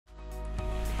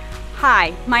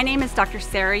Hi, my name is Dr.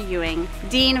 Sarah Ewing,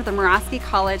 Dean of the Morosky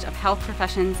College of Health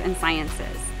Professions and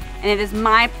Sciences, and it is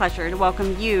my pleasure to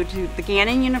welcome you to the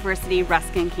Gannon University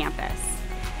Ruskin campus.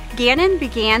 Gannon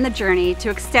began the journey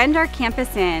to extend our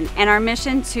campus and our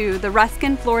mission to the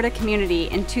Ruskin, Florida community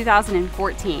in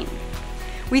 2014.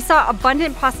 We saw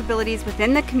abundant possibilities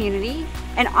within the community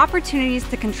and opportunities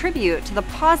to contribute to the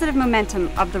positive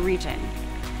momentum of the region.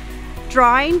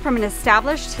 Drawing from an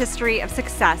established history of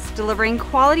success delivering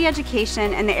quality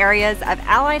education in the areas of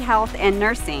allied health and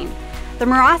nursing, the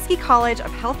Morosky College of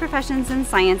Health Professions and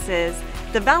Sciences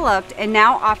developed and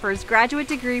now offers graduate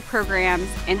degree programs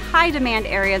in high-demand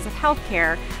areas of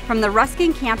healthcare from the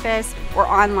Ruskin campus or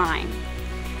online.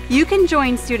 You can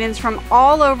join students from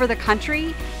all over the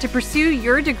country to pursue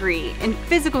your degree in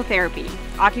physical therapy,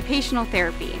 occupational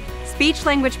therapy,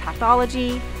 speech-language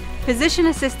pathology, physician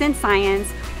assistant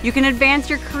science. You can advance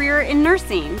your career in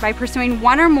nursing by pursuing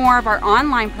one or more of our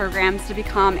online programs to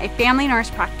become a family nurse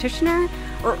practitioner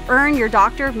or earn your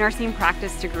Doctor of Nursing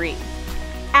Practice degree.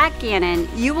 At Gannon,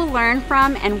 you will learn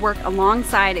from and work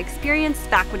alongside experienced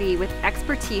faculty with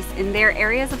expertise in their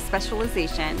areas of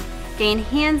specialization, gain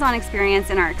hands-on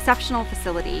experience in our exceptional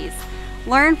facilities,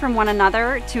 learn from one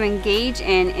another to engage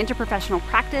in interprofessional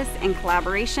practice and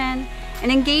collaboration,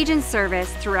 and engage in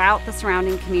service throughout the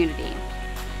surrounding community.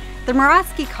 The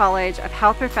Morosky College of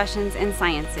Health Professions and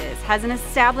Sciences has an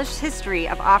established history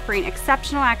of offering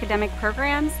exceptional academic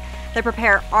programs that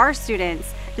prepare our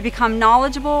students to become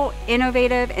knowledgeable,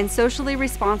 innovative, and socially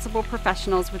responsible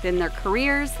professionals within their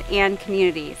careers and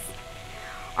communities.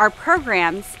 Our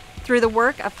programs, through the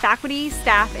work of faculty,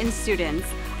 staff, and students,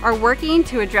 are working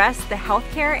to address the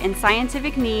healthcare and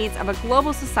scientific needs of a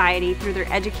global society through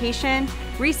their education,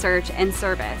 research, and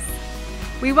service.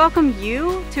 We welcome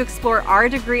you to explore our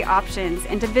degree options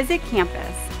and to visit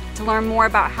campus to learn more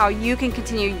about how you can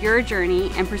continue your journey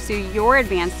and pursue your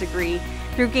advanced degree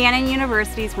through Gannon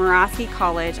University's Morosky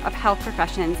College of Health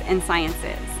Professions and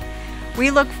Sciences.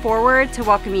 We look forward to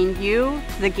welcoming you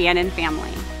to the Gannon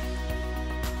family.